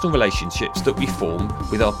personal relationships that we form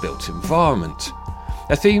with our built environment.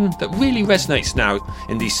 A theme that really resonates now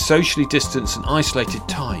in these socially distanced and isolated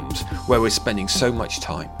times where we're spending so much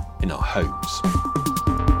time in our homes.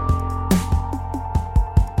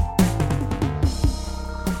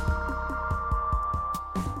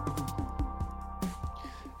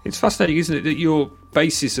 It's fascinating, isn't it, that your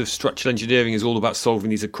basis of structural engineering is all about solving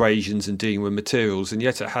these equations and dealing with materials, and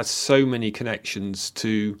yet it has so many connections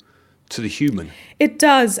to the human. It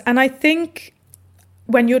does, and I think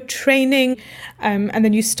when you're training and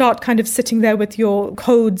then you start kind of sitting there with your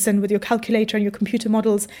codes and with your calculator and your computer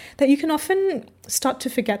models, that you can often start to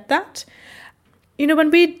forget that. You know,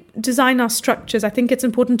 when we design our structures, I think it's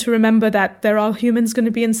important to remember that there are humans going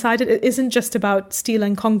to be inside it. It isn't just about steel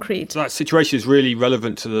and concrete. That situation is really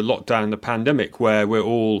relevant to the lockdown and the pandemic, where we're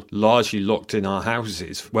all largely locked in our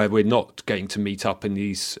houses, where we're not getting to meet up in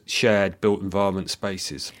these shared built environment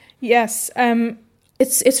spaces. Yes,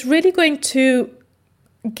 it's really going to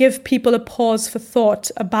give people a pause for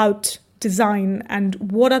thought about design and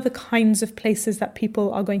what are the kinds of places that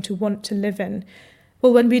people are going to want to live in.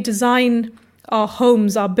 Well, when we design our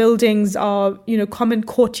homes, our buildings, our common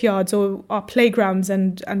courtyards or our playgrounds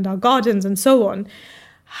and our gardens and so on,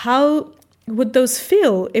 how would those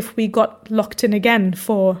feel if we got locked in again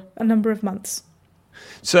for a number of months?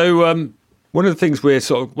 So one of the things one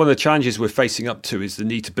of the challenges we're facing up to is the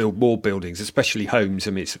need to build more buildings, especially homes.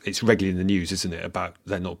 I mean, it's regularly in the news, isn't it, about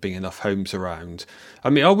there not being enough homes around.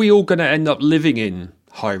 I mean, are we all going to end up living in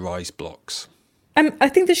high-rise blocks? I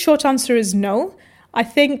think the short answer is no. I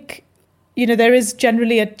think there is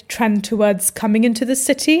generally a trend towards coming into the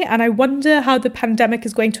city, and I wonder how the pandemic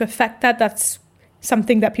is going to affect that. That's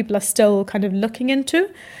something that people are still kind of looking into.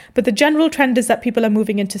 But the general trend is that people are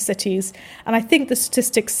moving into cities. And I think the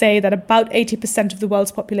statistics say that about 80% of the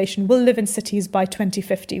world's population will live in cities by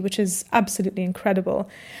 2050, which is absolutely incredible.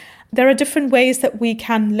 There are different ways that we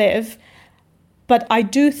can live. But I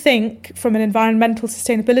do think from an environmental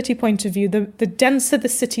sustainability point of view, the denser the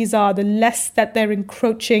cities are, the less that they're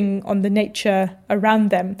encroaching on the nature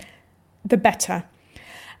around them, the better.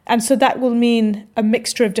 And so that will mean a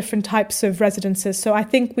mixture of different types of residences. So I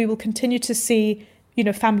think we will continue to see,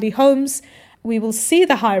 family homes. We will see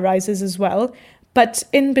the high rises as well. But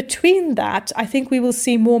in between that, I think we will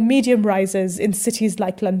see more medium rises in cities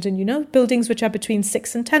like London, buildings which are between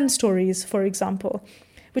 6 and 10 stories, for example,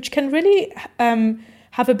 which can really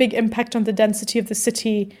have a big impact on the density of the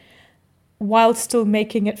city while still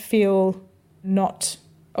making it feel not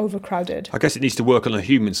overcrowded. I guess it needs to work on a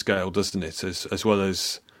human scale, doesn't it, as well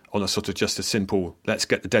as on a sort of just a simple, let's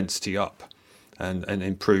get the density up and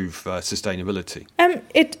improve sustainability.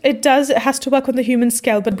 It does. It has to work on the human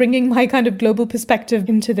scale. But bringing my kind of global perspective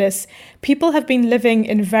into this, people have been living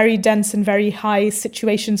in very dense and very high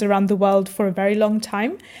situations around the world for a very long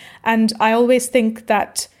time. And I always think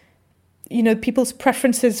that, people's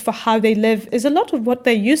preferences for how they live is a lot of what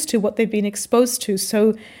they're used to, what they've been exposed to.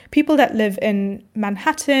 So people that live in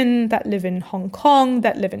Manhattan, that live in Hong Kong,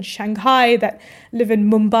 that live in Shanghai, that live in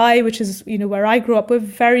Mumbai, which is, where I grew up, we're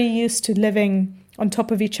very used to living on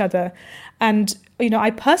top of each other. And,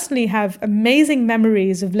 I personally have amazing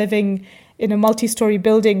memories of living in a multi-story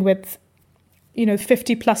building with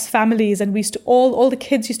 50 plus families, and we used to all the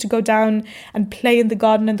kids used to go down and play in the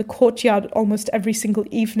garden and the courtyard almost every single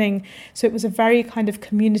evening. So it was a very kind of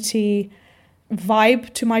community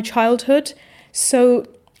vibe to my childhood. So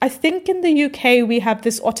I think in the UK we have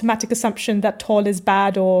this automatic assumption that tall is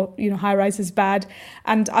bad or high rise is bad,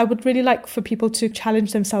 and I would really like for people to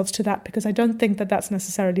challenge themselves to that, because I don't think that that's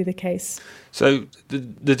necessarily the case. So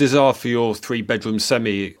the desire for your 3-bedroom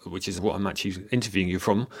semi, which is what I'm actually interviewing you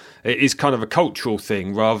from, it is kind of a cultural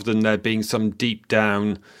thing rather than there being some deep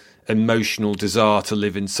down emotional desire to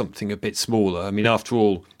live in something a bit smaller. I mean, after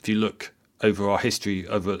all, if you look over our history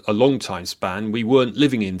over a long time span, we weren't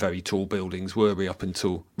living in very tall buildings, were we, up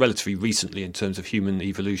until relatively recently in terms of human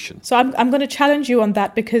evolution? So I'm going to challenge you on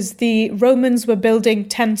that, because the Romans were building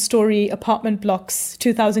 10-story apartment blocks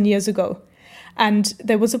 2,000 years ago. And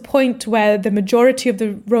there was a point where the majority of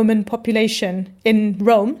the Roman population in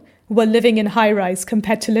Rome were living in high-rise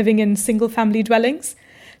compared to living in single-family dwellings.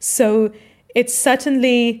 So it's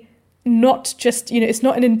certainly not just, it's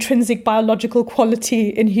not an intrinsic biological quality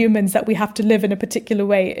in humans that we have to live in a particular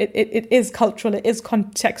way. It is cultural, it is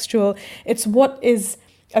contextual. It's what is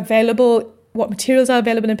available, what materials are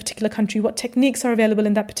available in a particular country, what techniques are available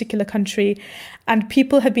in that particular country. And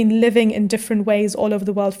people have been living in different ways all over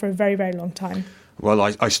the world for a very, very long time. Well,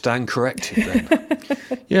 I stand corrected then.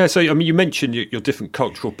 Yeah, so, you mentioned your different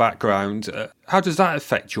cultural background. How does that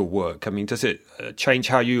affect your work? I mean, does it change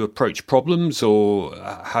how you approach problems or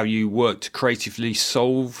how you work to creatively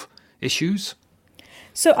solve issues?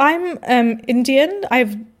 So I'm Indian.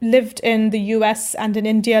 I've lived in the US and in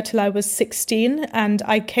India till I was 16, and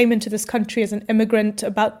I came into this country as an immigrant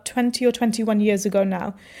about 20 or 21 years ago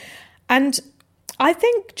now. And I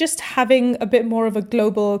think just having a bit more of a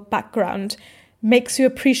global background makes you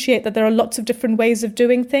appreciate that there are lots of different ways of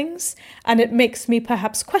doing things. And it makes me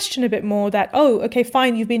perhaps question a bit more that, okay,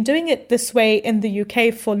 fine, you've been doing it this way in the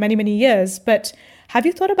UK for many, many years, but have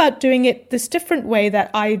you thought about doing it this different way that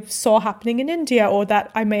I saw happening in India, or that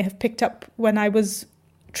I may have picked up when I was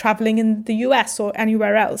traveling in the US or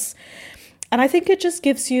anywhere else? And I think it just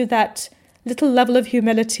gives you that little level of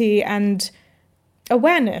humility and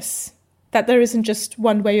awareness that there isn't just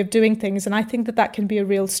one way of doing things. And I think that can be a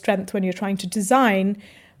real strength when you're trying to design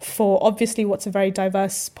for obviously what's a very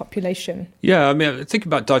diverse population. Yeah, I mean, think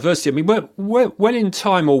about diversity. I mean, when in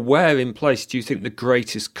time or where in place do you think the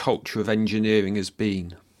greatest culture of engineering has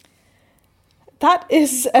been? That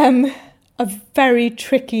is a very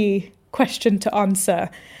tricky question to answer.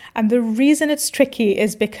 And the reason it's tricky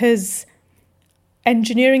is because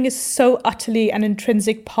engineering is so utterly an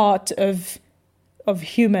intrinsic part of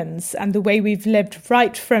humans and the way we've lived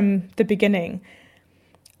right from the beginning,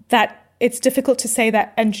 that it's difficult to say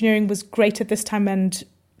that engineering was great at this time and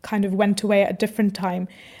kind of went away at a different time.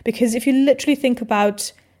 Because if you literally think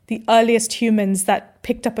about the earliest humans that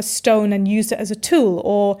picked up a stone and used it as a tool,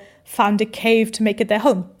 or found a cave to make it their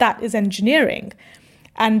home, that is engineering.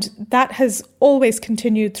 And that has always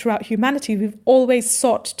continued throughout humanity. We've always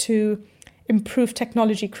sought to improve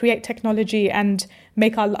technology, create technology, and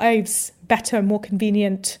make our lives better, more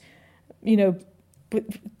convenient,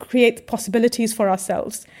 create possibilities for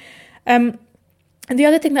ourselves. And the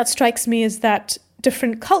other thing that strikes me is that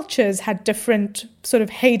different cultures had different sort of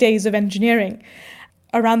heydays of engineering.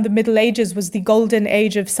 Around the Middle Ages was the golden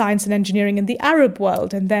age of science and engineering in the Arab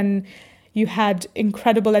world. And then you had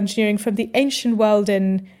incredible engineering from the ancient world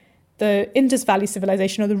in the Indus Valley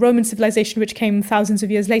civilization or the Roman civilization, which came thousands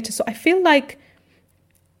of years later. So I feel like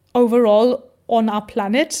overall on our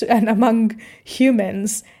planet and among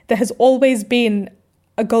humans, there has always been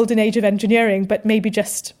a golden age of engineering, but maybe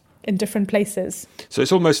just in different places. So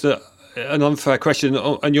it's almost an unfair question,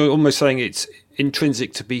 and you're almost saying it's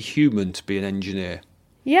intrinsic to be human to be an engineer.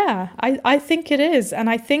 Yeah, I think it is. And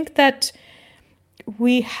I think that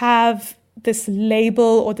we have this label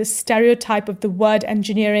or this stereotype of the word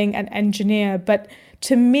engineering and engineer. But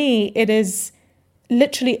to me, it is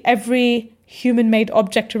literally every human-made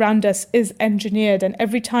object around us is engineered. And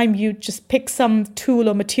every time you just pick some tool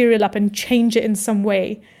or material up and change it in some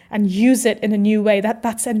way and use it in a new way,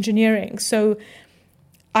 that's engineering. So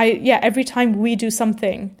every time we do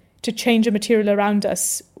something to change a material around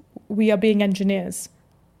us, we are being engineers.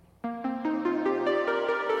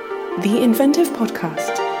 The Inventive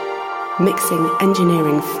Podcast, mixing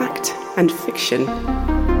engineering fact and fiction.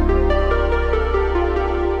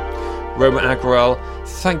 Roma Agrawal,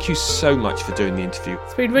 thank you so much for doing the interview.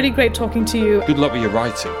 It's been really great talking to you. Good luck with your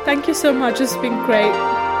writing. Thank you so much. It's been great.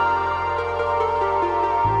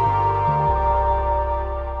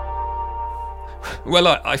 Well,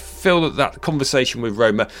 I feel that conversation with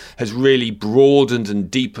Roma has really broadened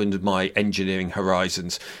and deepened my engineering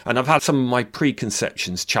horizons, and I've had some of my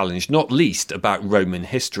preconceptions challenged, not least about Roman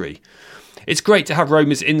history. It's great to have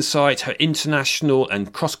Roma's insight, her international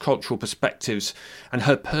and cross-cultural perspectives, and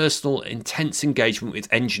her personal, intense engagement with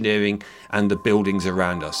engineering and the buildings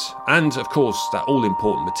around us. And, of course, that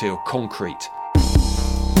all-important material, concrete.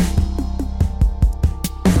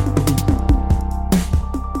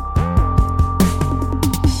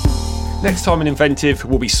 Next time in Inventive,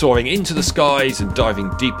 we'll be soaring into the skies and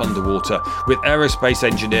diving deep underwater with aerospace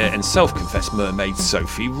engineer and self-confessed mermaid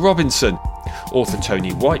Sophie Robinson. Author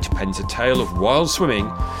Tony White pens a tale of wild swimming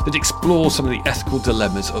that explores some of the ethical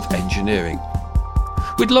dilemmas of engineering.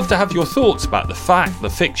 We'd love to have your thoughts about the fact, the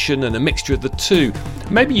fiction, and a mixture of the two.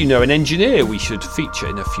 Maybe you know an engineer we should feature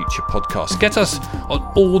in a future podcast. Get us on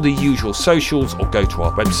all the usual socials or go to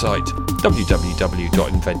our website,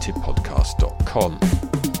 www.inventivepodcast.com.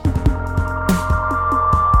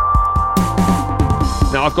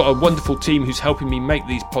 Now, I've got a wonderful team who's helping me make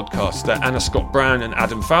these podcasts. They're Anna Scott Brown and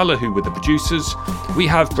Adam Fowler, who were the producers. We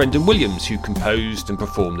have Brendan Williams, who composed and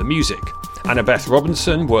performed the music. Annabeth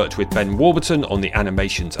Robinson worked with Ben Warburton on the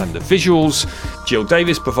animations and the visuals. Jill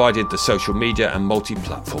Davis provided the social media and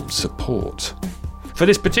multi-platform support. For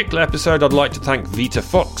this particular episode, I'd like to thank Vita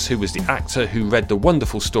Fox, who was the actor who read the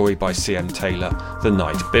wonderful story by C.M. Taylor, The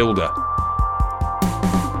Night Builder.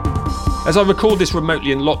 As I record this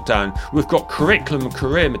remotely in lockdown, we've got curriculum and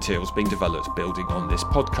career materials being developed building on this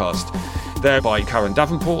podcast. They're by Karen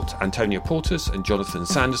Davenport, Antonia Portas and Jonathan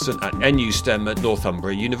Sanderson at NU STEM at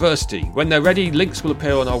Northumbria University. When they're ready, links will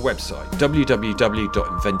appear on our website,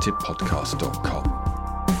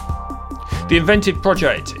 www.inventivepodcast.com. The Inventive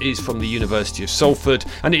project is from the University of Salford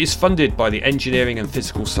and it is funded by the Engineering and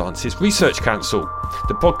Physical Sciences Research Council.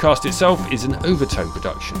 The podcast itself is an Overtone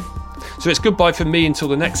production. So it's goodbye from me until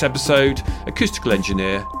the next episode. Acoustical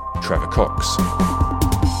engineer, Trevor Cox.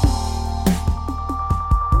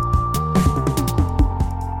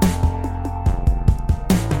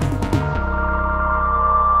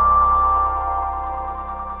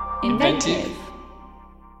 Inventive.